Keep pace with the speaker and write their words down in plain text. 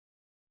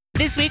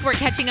This week, we're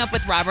catching up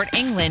with Robert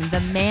Englund, the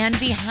man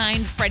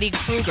behind Freddy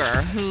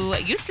Krueger, who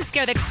used to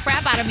scare the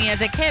crap out of me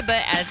as a kid,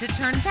 but as it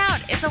turns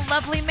out, is a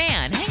lovely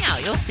man. Hang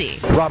out, you'll see.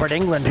 Robert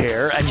Englund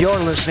here, and you're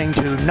listening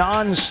to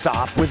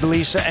Nonstop with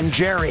Lisa and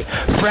Jerry.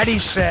 Freddy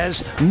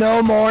says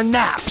no more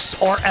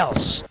naps or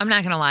else. I'm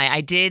not going to lie,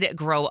 I did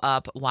grow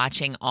up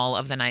watching all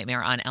of the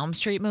Nightmare on Elm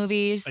Street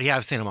movies. Yeah,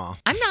 I've seen them all.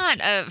 I'm not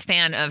a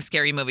fan of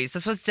scary movies.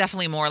 This was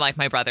definitely more like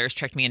my brothers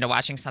tricked me into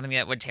watching something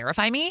that would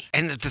terrify me.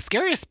 And the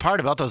scariest part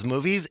about those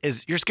movies is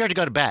you're scared to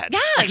go to bed.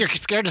 Yes. Like you're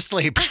scared to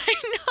sleep. I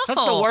know.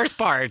 That's the worst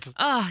part.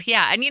 Oh,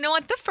 yeah. And you know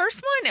what? The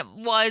first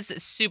one was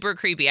super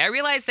creepy. I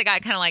realized they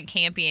got kind of like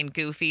campy and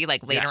goofy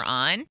like later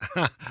on.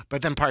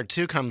 But then part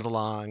 2 comes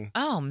along.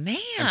 Oh, man.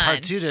 And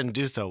part 2 didn't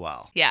do so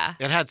well. Yeah.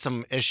 It had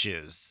some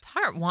issues.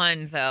 Part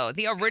 1, though,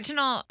 the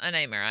original A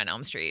Nightmare on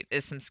Elm Street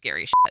is some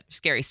scary shit.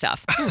 Scary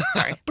stuff.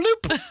 Sorry.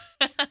 Bloop.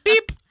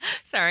 Beep.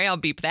 Sorry, I'll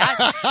beep that.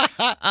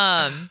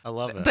 I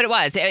love it. But it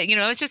was,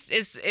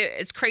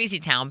 it's crazy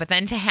town. But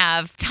then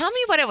tell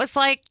me what it was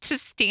like to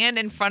stand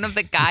in front of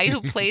the guy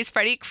who plays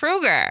Freddy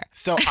Krueger.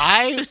 So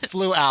I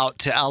flew out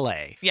to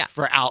LA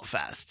for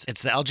Outfest.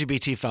 It's the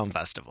LGBT Film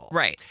Festival.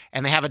 Right.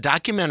 And they have a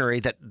documentary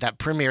that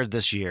premiered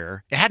this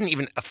year. It hadn't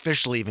even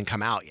officially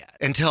come out yet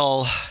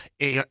until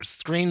it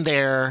screened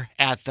there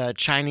at the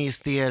Chinese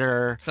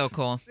theater. So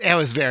cool. It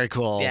was very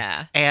cool.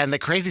 Yeah. And the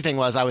crazy thing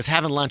was I was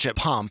having lunch at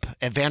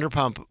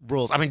Vanderpump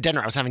Rules.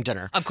 dinner. I was having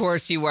dinner. Of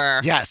course you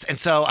were. Yes. And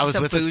so I was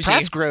with bougie. this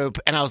press group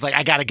and I was like,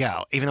 I got to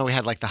go. Even though we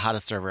had like the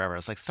hottest server ever. I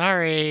was like,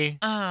 sorry.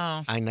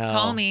 Oh. I know.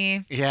 Call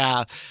me.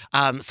 Yeah.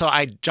 So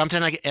I jumped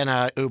in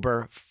a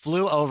Uber,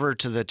 flew over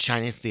to the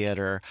Chinese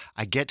theater.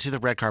 I get to the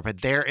red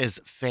carpet. There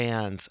is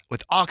fans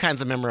with all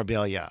kinds of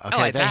memorabilia. Okay.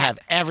 I They bet. have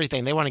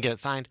everything. They want to get it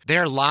signed.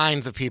 There are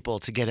lines of people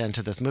to get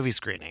into this movie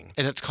screening.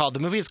 And the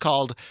movie is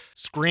called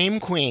Scream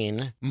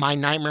Queen, My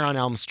Nightmare on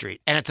Elm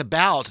Street. And it's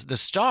about the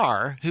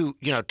star who,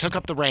 took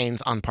up the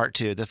reins on part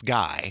 2. This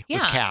guy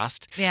was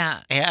cast.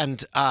 Yeah.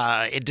 And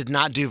it did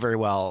not do very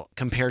well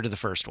compared to the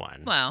first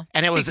one. Well,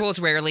 and sequels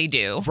rarely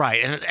do.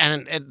 Right.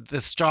 And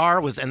the star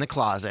was in the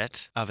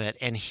closet of it.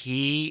 And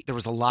there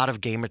was a lot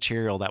of gay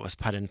material that was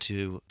put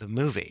into the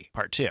movie,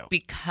 part 2.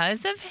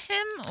 Because of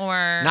him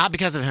or? Not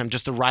because of him,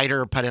 just the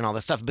writer put in all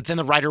this stuff. But then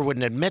the writer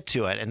wouldn't admit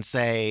to it and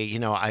say,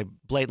 I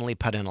blatantly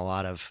put in a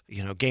lot of,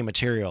 gay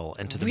material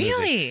into the movie.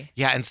 Really?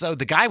 Yeah. And so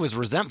the guy was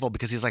resentful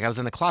because he's like, I was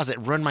in the closet,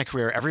 ruined my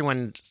career.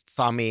 Everyone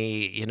saw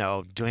me,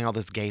 doing all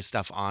this gay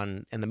stuff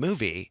in the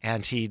movie,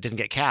 and he didn't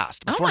get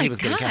cast before he was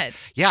getting cast.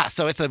 Yeah.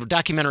 So it's a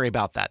documentary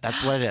about that.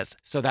 That's what it is.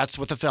 So that's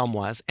what the film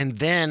was. And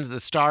then the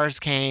stars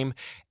came,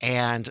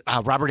 and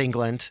Robert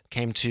Englund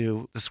came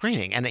to the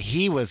screening, and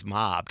he was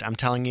mobbed. I'm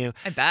telling you.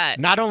 I bet.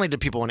 Not only did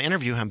people want to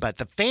interview him, but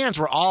the fans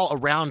were all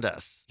around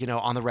us,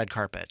 on the red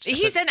carpet.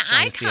 He's an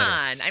Chinese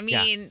icon. theater. I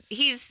mean,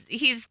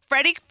 he's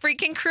Freddy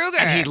freaking Krueger.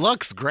 And he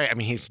looks great. I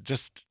mean, he's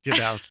just,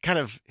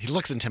 he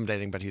looks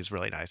intimidating, but he's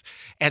really nice.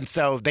 And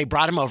so they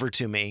brought him over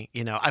to me.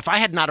 If I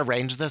had not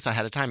arranged this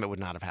ahead of time, it would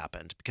not have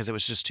happened because it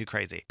was just too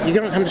crazy. You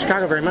don't come to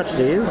Chicago very much,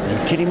 do you? Are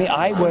you kidding me?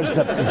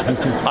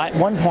 At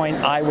one point,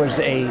 I was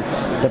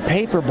the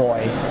paper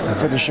boy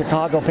for the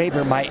Chicago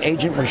paper. My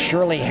agent was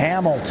Shirley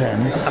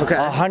Hamilton. Okay.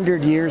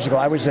 100 years ago.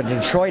 I was a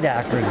Detroit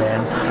actor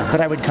then,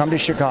 but I would come to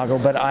Chicago.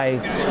 But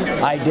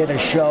I did a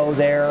show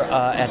there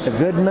at the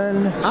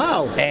Goodman.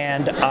 Oh.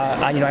 And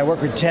I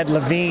worked with Ted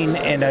Levine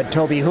in a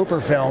Tobe Hooper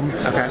film,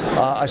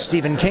 a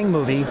Stephen King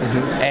movie.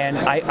 Mm-hmm. And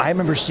I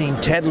remember seeing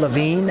Ted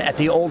Levine at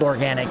the old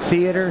Organic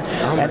Theater.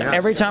 And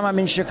every time I'm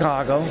in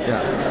Chicago,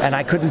 and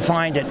I couldn't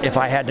find it if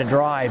I had to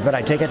drive, but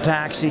I take a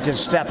taxi to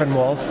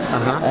Steppenwolf,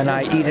 and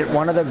I eat at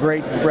one of the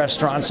great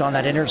restaurants on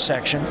that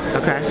intersection.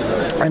 Okay.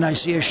 And I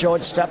see a show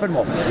at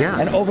Steppenwolf. Yeah.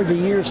 And over the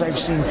years, I've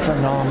seen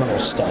phenomenal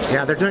stuff.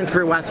 Yeah, they're doing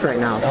True West right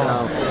now,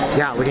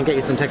 so we can get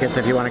you some tickets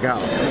if you want to go.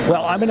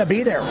 Well, I'm going to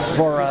be there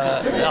for,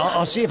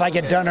 I'll see if I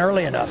get done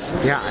early enough.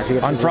 Yeah. If you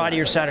get on Friday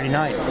or Saturday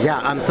night.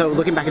 Yeah, so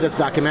looking back at this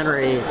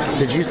documentary,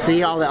 did you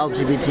see all the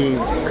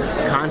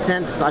LGBT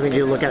content? I mean, do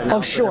you look at it now?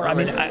 Oh, sure. I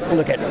mean,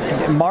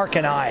 Mark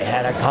and I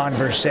had a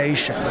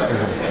conversation,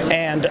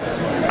 and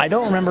I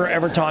don't remember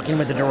ever talking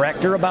with the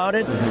director about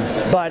it,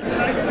 but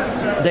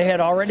they had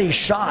already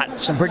shot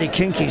some pretty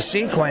kinky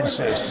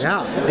sequences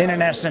in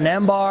an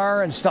S&M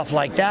bar and stuff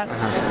like that.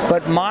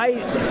 But my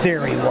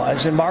theory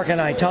was, and Mark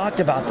and I talked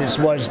about this,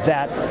 was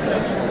that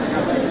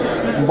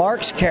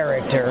Mark's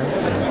character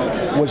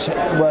was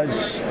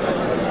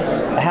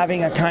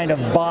having a kind of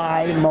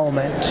bi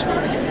moment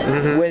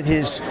with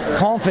his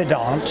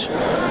confidant,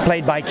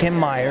 played by Kim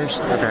Myers,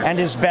 and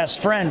his best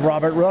friend,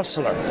 Robert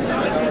Russler.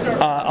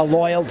 A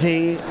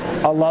loyalty,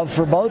 a love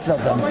for both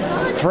of them.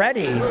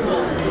 Freddy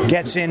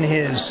gets in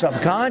his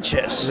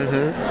subconscious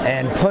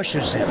and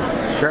pushes him.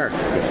 Sure.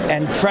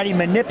 And Freddy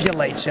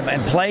manipulates him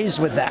and plays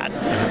with that.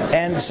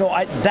 And so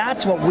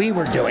that's what we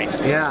were doing.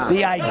 Yeah.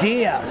 The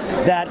idea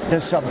that the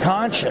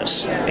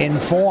subconscious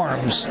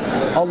informs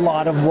a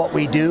lot of what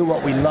we do,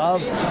 what we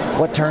love,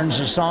 what turns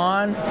us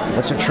on,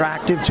 what's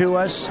attractive gave to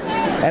us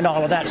and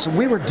all of that. So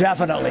we were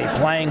definitely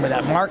playing with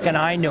that. Mark and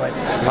I knew it.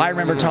 I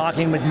remember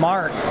talking with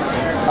Mark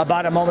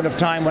about a moment of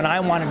time when I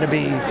wanted to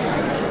be,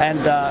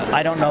 and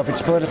I don't know if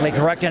it's politically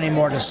correct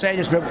anymore to say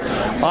this, but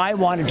I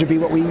wanted to be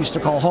what we used to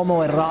call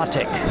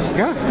homoerotic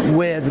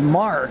with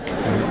Mark,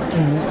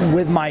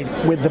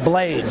 with the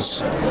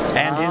blades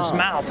and his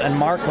mouth. And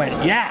Mark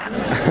went, yeah,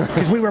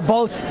 because we were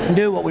both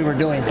knew what we were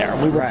doing there.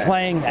 We were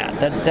playing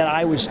that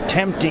I was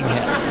tempting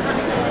him.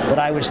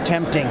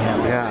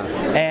 Yeah.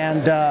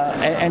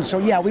 And so,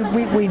 yeah,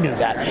 we knew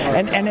that.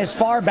 And as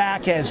far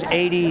back as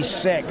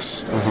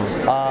 86,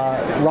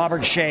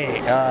 Robert Shea,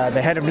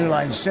 the head of New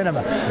Line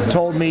Cinema,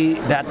 told me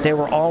that there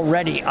were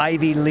already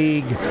Ivy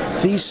League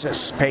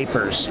thesis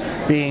papers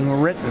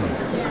being written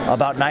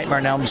about Nightmare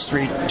on Elm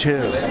Street 2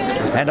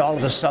 and all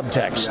of the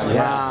subtext.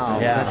 Wow.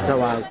 Yeah. That's so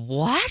wild.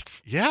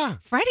 What? Yeah.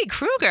 Freddy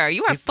Krueger,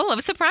 you are full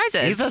of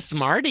surprises. He's a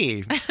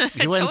smarty.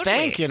 You wouldn't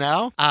think, you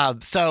know?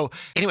 So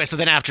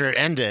then after it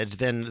ended,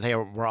 then they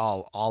were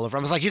all over.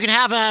 I was like, you can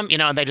have him, you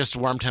know, and they just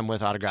swarmed him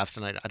with autographs,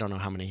 and I don't know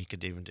how many he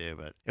could even do,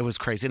 but it was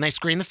crazy. And they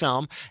screened the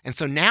film, and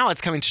so now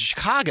it's coming to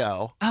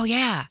Chicago. Oh,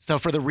 yeah. So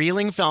for the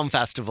Reeling Film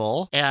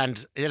Festival,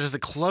 and it is the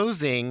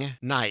closing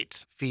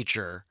night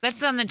feature.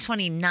 That's on the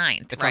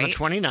 29th, It's right? on the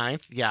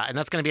 29th, yeah, and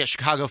that's going to be at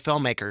Chicago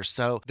Filmmakers.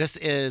 So this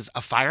is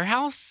a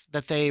firehouse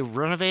that they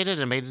renovated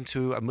and made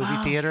into a movie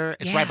theater.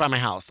 It's right by my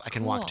house. I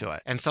can walk to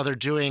it. And so they're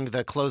doing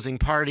the closing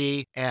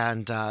party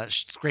and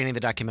screening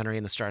the documentary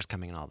and the stars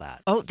coming and all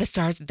that. Oh, the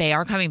stars, they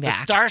are coming back.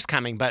 The stars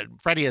coming, but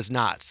Freddie is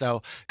not.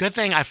 So good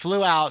thing I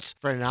flew out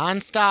for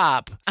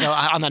nonstop. So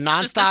on the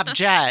nonstop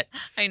jet.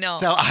 I know.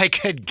 So I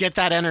could get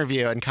that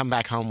interview and come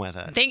back home with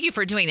it. Thank you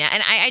for doing that.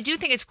 And I do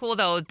think it's cool,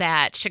 though,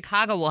 that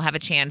Chicago will have a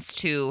chance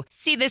to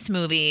see this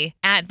movie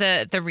at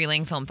the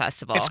Reeling Film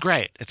Festival. It's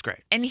great. It's great.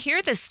 And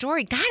hear the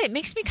story. God, it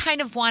makes me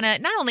kind of want to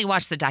not only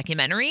watch the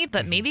documentary,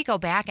 but maybe go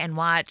back and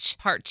watch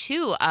part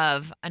 2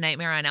 of A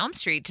Nightmare on Elm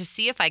Street to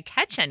see if I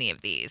catch any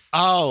of these.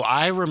 Oh,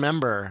 I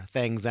remember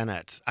things in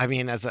it. I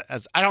mean, as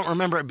I don't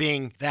remember it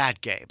being that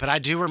gay, but I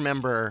do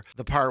remember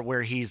the part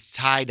where he's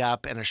tied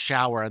up in a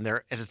shower and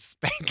it's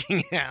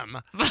spanking him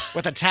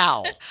with a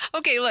towel.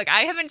 Okay, look,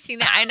 I haven't seen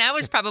that, and I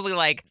was probably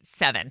like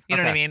 7. You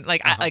know what I mean?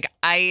 Like,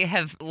 I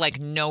have like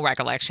no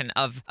recollection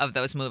of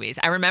those movies.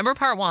 I remember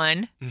part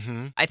 1.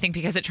 I think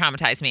because it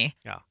traumatized me.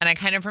 Yeah. And I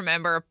kind of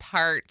remember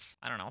part,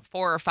 I don't know,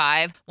 4 or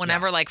 5.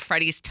 Whenever like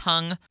Freddy's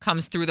tongue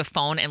comes through the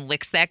phone and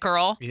licks that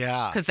girl.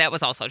 Yeah. Because that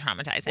was also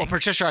traumatizing. Well,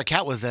 Patricia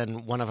Arquette was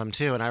in one of them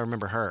too, and I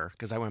remember her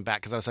because I went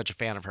back because I was such a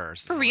fan of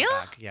hers. For real?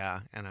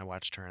 Yeah, and I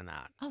watched her in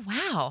that. Oh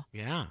wow.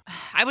 Yeah.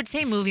 I would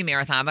say movie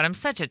marathon, but I'm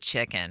such a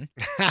chicken.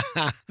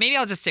 Maybe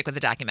I'll just stick with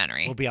the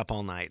documentary. We'll be up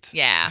all night.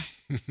 Yeah.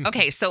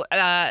 Okay, so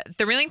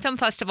the Reeling Film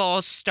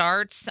Festival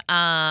starts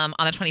on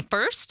the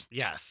 21st.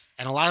 Yes,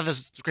 and a lot of the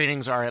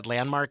screenings are at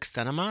Landmark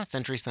Cinema,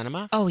 Century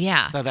Cinema. Oh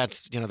yeah. So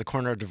that's the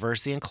corner of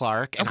Diversey and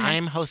Clark, and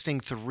I'm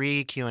hosting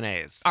 3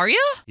 Q&As. Are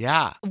you?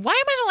 Yeah. Why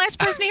am I the last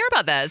person to hear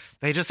about this?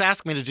 They just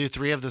asked me to do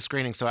 3 of the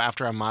screenings. So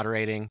after I'm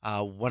moderating,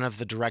 one of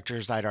the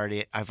directors I've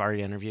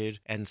already interviewed,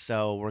 and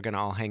so we're gonna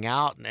all hang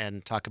out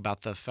and talk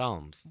about the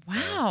films.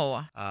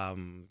 Wow. So,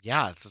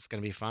 yeah, it's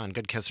gonna be fun.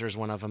 Good Kisser is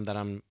one of them that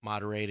I'm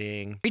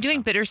moderating. Are you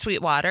doing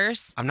Bittersweet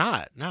Waters? I'm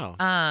not. No.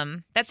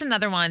 That's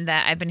another one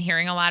that I've been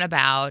hearing a lot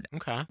about.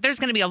 Okay. There's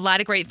going to be a lot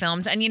of great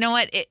films, and you know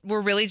what?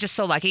 We're really just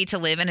so lucky to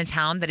live in a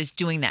town that is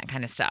doing that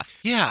kind of stuff.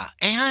 Yeah,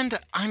 and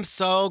I'm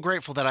so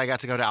grateful that I got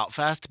to go to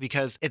Outfest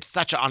because it's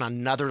such on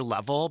another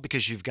level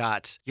because you've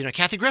got,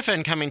 Kathy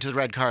Griffin coming to the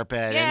red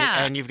carpet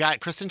and you've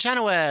got Kristen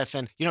Chenoweth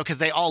and, because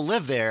they all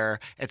live there,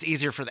 it's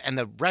easier and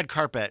the red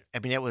carpet, I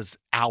mean, it was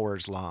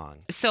hours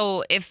long.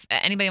 So if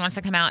anybody wants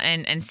to come out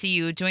and see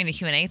you doing the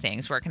Q&A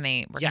things, where can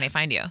they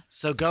find you?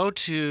 So go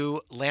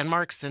to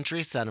Landmark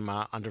Century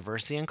Cinema on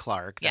Diversey and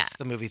Clark. That's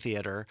the movie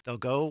theater. They'll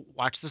go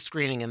watch the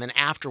screening, and then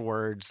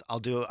afterwards, I'll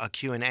do a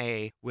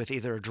Q&A with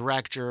either a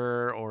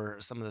director or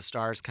some of the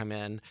stars come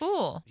in.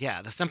 Cool.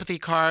 Yeah, the sympathy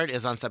card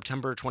is on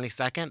September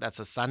 22nd. That's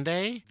a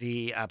Sunday.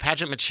 The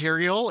pageant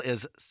material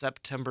is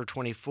September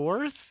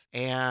 24th,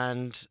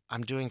 and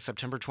I'm doing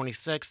September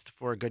 26th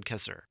for A Good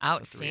Kisser.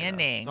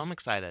 Outstanding. So I'm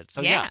excited.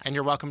 So yeah, and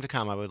you're welcome to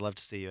come. I would love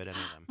to see you at any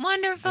of them.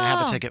 Wonderful. And I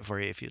have a ticket for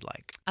you if you'd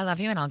like. I love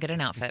you, and I'll get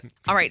an outfit.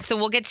 All right, so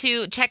we'll get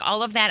to check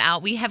all of that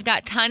out. We have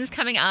got tons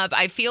coming up.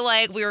 I feel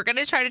like we were going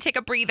to try to take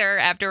a breather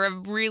after a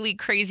really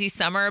crazy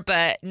summer,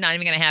 but not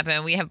even going to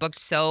happen. We have booked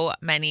so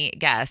many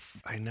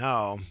guests. I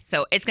know.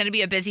 So it's going to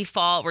be a busy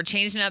fall. We're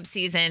changing up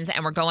seasons,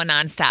 and we're going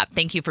nonstop.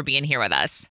 Thank you for being here with us.